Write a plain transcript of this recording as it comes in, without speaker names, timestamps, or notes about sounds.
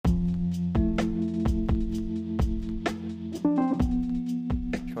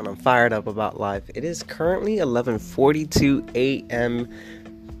fired up about life. It is currently 11:42 a.m.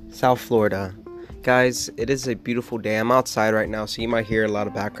 South Florida. Guys, it is a beautiful day. I'm outside right now, so you might hear a lot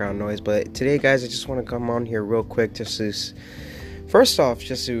of background noise. But today, guys, I just want to come on here real quick just to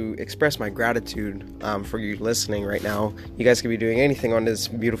express my gratitude for you listening right now. You guys could be doing anything on this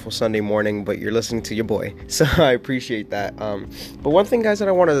beautiful Sunday morning, but you're listening to your boy. So I appreciate that. But one thing, guys, that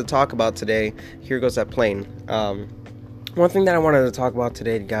I wanted to talk about today, here goes that plane. One thing that I wanted to talk about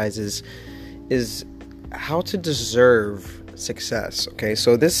today, guys, is how to deserve success. Okay,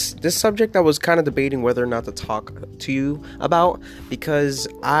 so this subject I was kind of debating whether or not to talk to you about, because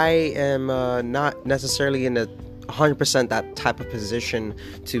I am not necessarily in a 100% that type of position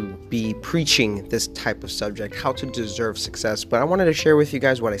to be preaching this type of subject, how to deserve success. But I wanted to share with you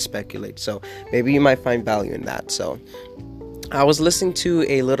guys what I speculate, so maybe you might find value in that. So I was listening to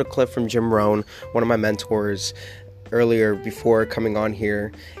a little clip from Jim Rohn, one of my mentors, earlier before coming on here,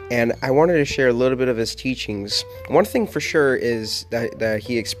 and I wanted to share a little bit of his teachings. One thing for sure is that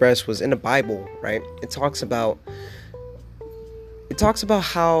he expressed was in the Bible, right? It talks about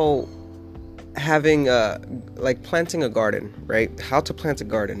how having like planting a garden, right? How to plant a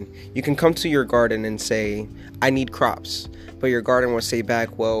garden. You can come to your garden and say, I need crops. But your garden will say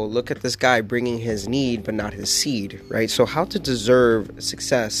back, well, look at this guy bringing his need but not his seed, right? So how to deserve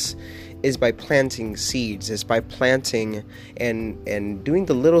success is by planting seeds, is by planting and doing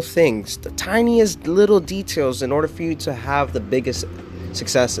the little things, the tiniest little details in order for you to have the biggest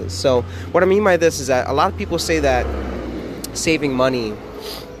successes. So what I mean by this is that a lot of people say that saving money,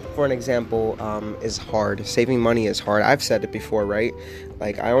 for an example, is hard. Saving money is hard. I've said it before, right?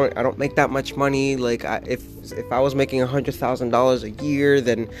 Like I don't make that much money. Like if I was making $100,000 a year,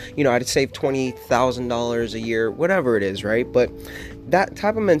 then I'd save $20,000 a year, whatever it is, right? But that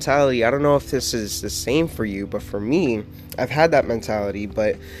type of mentality, I don't know if this is the same for you, but for me, I've had that mentality.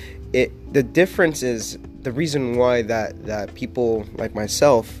 But the difference is the reason why that people like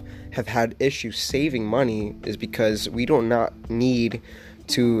myself have had issues saving money is because we do not need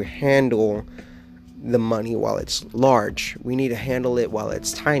to handle the money while it's large. We need to handle it while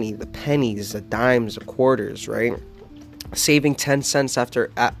it's tiny, the pennies, the dimes, the quarters, right? Saving 10 cents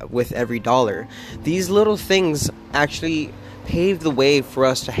with every dollar. These little things actually pave the way for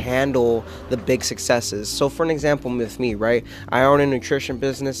us to handle the big successes. So for an example with me, right? I own a nutrition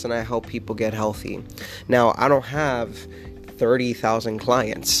business and I help people get healthy. Now, I don't have 30,000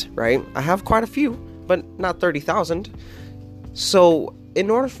 clients, right? I have quite a few, but not 30,000. So in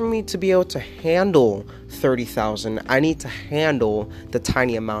order for me to be able to handle 30,000, I need to handle the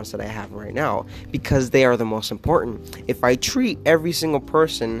tiny amounts that I have right now, because they are the most important. If I treat every single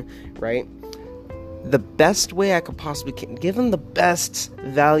person, right, the best way I could possibly give them the best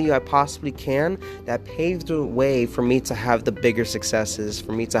value I possibly can, that paves the way for me to have the bigger successes,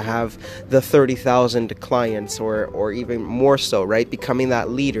 for me to have the 30,000 clients or even more so, right, becoming that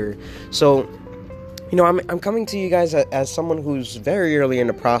leader. So I'm coming to you guys as someone who's very early in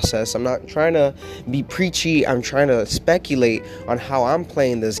the process. I'm not trying to be preachy. I'm trying to speculate on how I'm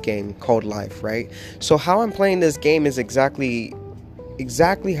playing this game called life, right? So how I'm playing this game is exactly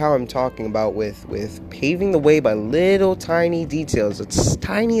how I'm talking about with paving the way by little tiny details. It's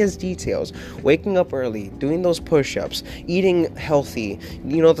tiny as details. Waking up early, doing those push-ups, eating healthy,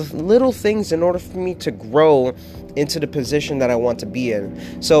 the little things in order for me to grow into the position that I want to be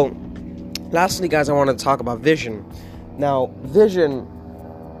in. So lastly, guys, I want to talk about vision. Now, vision,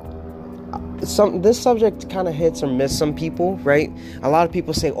 this subject kind of hits or miss some people, right? A lot of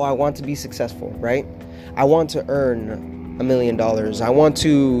people say, I want to be successful, right? I want to earn $1 million. I want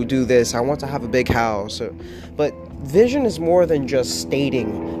to do this. I want to have a big house. But vision is more than just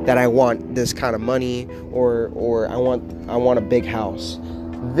stating that I want this kind of money or I want a big house.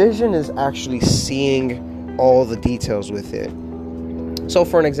 Vision is actually seeing all the details with it. So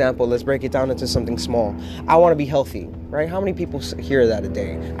for an example, let's break it down into something small. I want to be healthy, right? How many people hear that a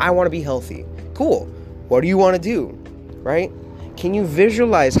day? I want to be healthy. Cool. What do you want to do, right? Can you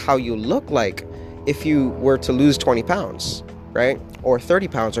visualize how you look like if you were to lose 20 pounds, right? Or 30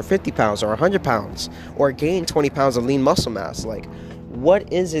 pounds or 50 pounds or 100 pounds or gain 20 pounds of lean muscle mass? Like,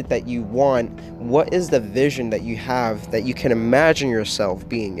 what is it that you want? What is the vision that you have that you can imagine yourself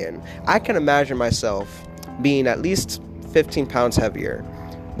being in? I can imagine myself being at least 15 pounds heavier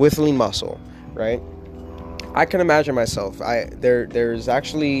with lean muscle, right? I can imagine myself. There's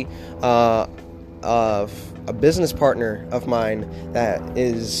actually a business partner of mine that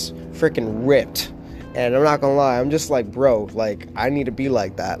is freaking ripped, and I'm not gonna lie, I'm just like, bro, like I need to be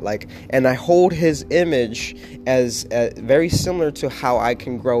like that, like, and I hold his image as very similar to how I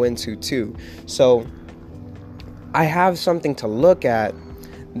can grow into too. So I have something to look at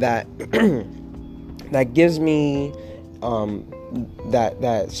that that gives me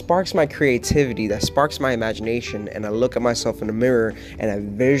that sparks my creativity, that sparks my imagination, and I look at myself in the mirror and I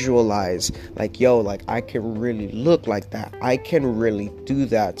visualize like, yo, like I can really look like that, I can really do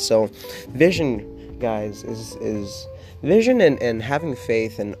that. So vision, guys, is vision and having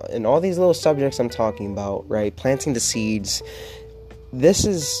faith and all these little subjects I'm talking about, right? Planting the seeds. This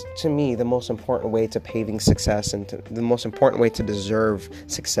is, to me, the most important way to paving success and the most important way to deserve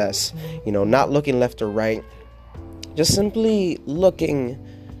success. Not looking left or right, just simply looking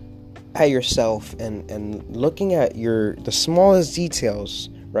at yourself and looking at the smallest details,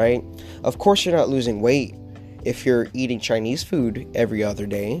 right? Of course, you're not losing weight if you're eating Chinese food every other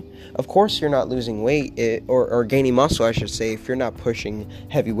day. Of course, you're not losing weight or gaining muscle, I should say, if you're not pushing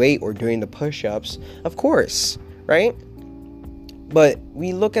heavy weight or doing the push-ups. Of course, right? But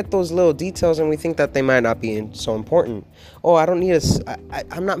we look at those little details and we think that they might not be so important. Oh, I don't need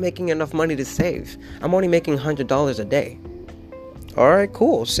I'm not making enough money to save. I'm only making $100 a day. All right,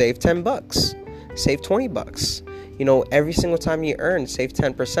 cool. Save $10. Save $20. Every single time you earn, save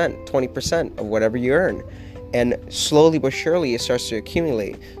 10%, 20% of whatever you earn. And slowly but surely, it starts to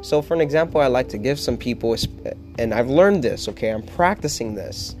accumulate. So for an example, I like to give some people, and I've learned this, okay? I'm practicing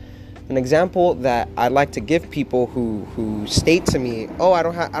this. An example that I like to give people who state to me, "Oh, I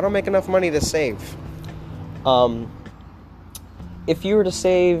don't make enough money to save." If you were to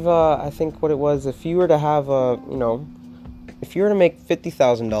save, I think what it was, if you were to have if you were to make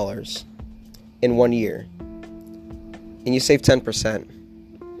 $50,000 in 1 year, and you save 10%,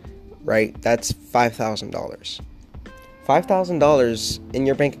 right? That's $5,000. $5,000 in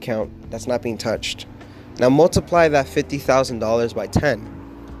your bank account that's not being touched. Now multiply that $50,000 by 10.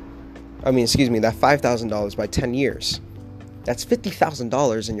 That $5,000 by 10 years. That's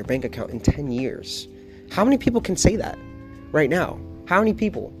 $50,000 in your bank account in 10 years. How many people can say that right now? How many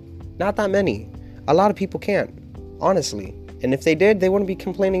people? Not that many. A lot of people can't, honestly. And if they did, they wouldn't be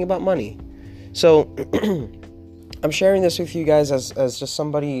complaining about money. So I'm sharing this with you guys as just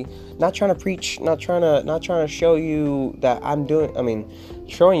somebody, not trying to preach, not trying to show you that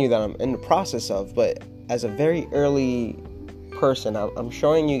showing you that I'm in the process of, but as a very early person, I'm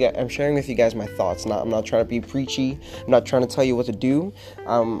sharing with you guys my thoughts. I'm not trying to be preachy. I'm not trying to tell you what to do.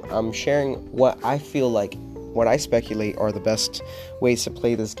 I'm sharing what I feel like, what I speculate are the best ways to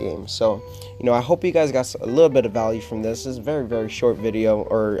play this game. So, I hope you guys got a little bit of value from this. This is a very, very short video,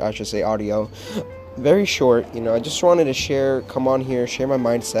 or I should say audio. Very short. I just wanted to come on here, share my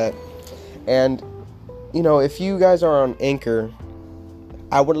mindset. And, if you guys are on Anchor,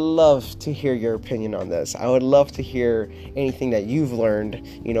 I would love to hear your opinion on this. I would love to hear anything that you've learned.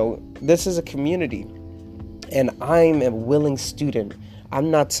 This is a community, and I'm a willing student.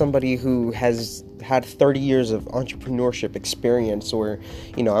 I'm not somebody who has had 30 years of entrepreneurship experience, or,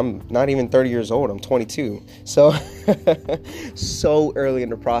 I'm not even 30 years old. I'm 22. So, so early in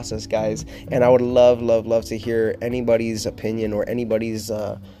the process, guys. And I would love, love, love to hear anybody's opinion or anybody's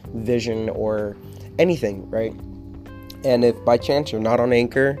vision or anything, right? And if by chance you're not on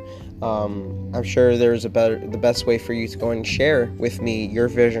Anchor, I'm sure there's the best way for you to go and share with me your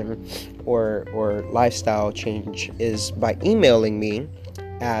vision or lifestyle change is by emailing me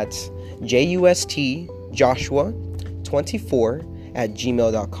at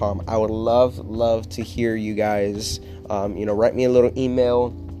justjoshua24@gmail.com. I would love to hear you guys. Write me a little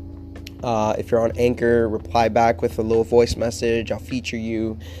email. If you're on Anchor, reply back with a little voice message. I'll feature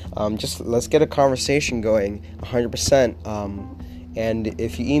you. Just let's get a conversation going, 100%. And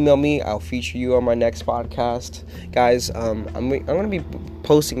if you email me, I'll feature you on my next podcast. Guys, I'm going to be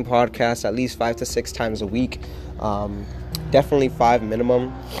posting podcasts at least 5 to 6 times a week. Definitely 5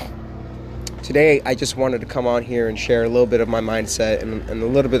 minimum. Today, I just wanted to come on here and share a little bit of my mindset and a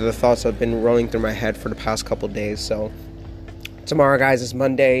little bit of the thoughts I've been rolling through my head for the past couple days. So tomorrow, guys, is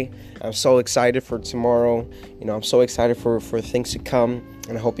Monday. I'm so excited for tomorrow. I'm so excited for things to come,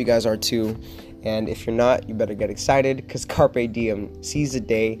 and I hope you guys are too. And if you're not, you better get excited, because Carpe Diem, seize the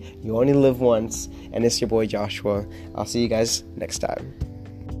day. You only live once. And it's your boy Joshua. I'll see you guys next time.